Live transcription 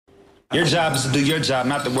Your job is to do your job,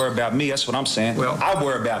 not to worry about me. That's what I'm saying. Well, I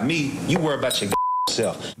worry about me. You worry about your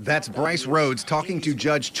self. That's Bryce Rhodes talking to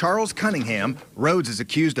Judge Charles Cunningham. Rhodes is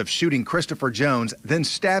accused of shooting Christopher Jones, then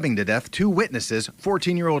stabbing to death two witnesses,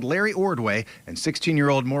 14-year-old Larry Ordway and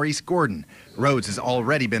 16-year-old Maurice Gordon. Rhodes has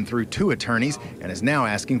already been through two attorneys and is now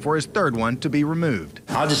asking for his third one to be removed.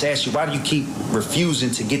 I'll just ask you, why do you keep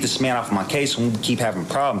refusing to get this man off my case when we keep having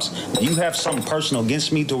problems? Do you have something personal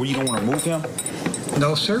against me to where you don't want to remove him?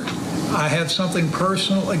 No, sir. I have something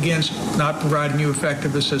personal against not providing you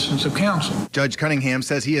effective assistance of counsel. Judge Cunningham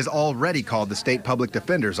says he has already called the state public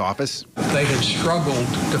defender's office. They had struggled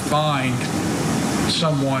to find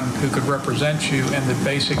someone who could represent you, and that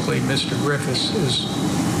basically Mr. Griffiths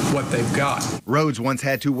is what they've got. Rhodes once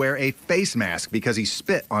had to wear a face mask because he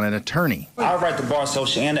spit on an attorney. I write the Bar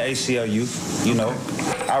Association and the ACLU, you know.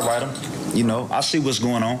 I write them, you know. I see what's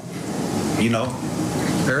going on, you know.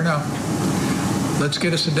 Fair enough. Let's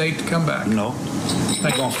get us a date to come back. No.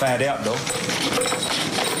 You're going to find out, though.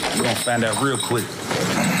 You're going to find out real quick.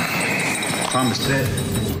 Promise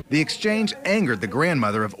that. The exchange angered the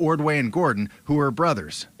grandmother of Ordway and Gordon, who were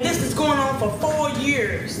brothers. This is going on for 4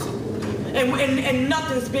 years, and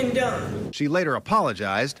nothing's been done. She later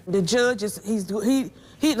apologized. The judge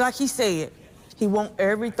he like he said, he wants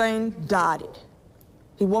everything dotted.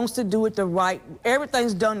 He wants to do it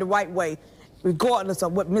everything's done the right way, regardless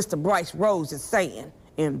of what Mr. Bryce Rhodes is saying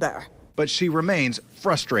in there. But she remains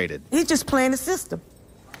frustrated. He's just playing the system.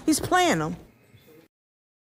 He's playing them.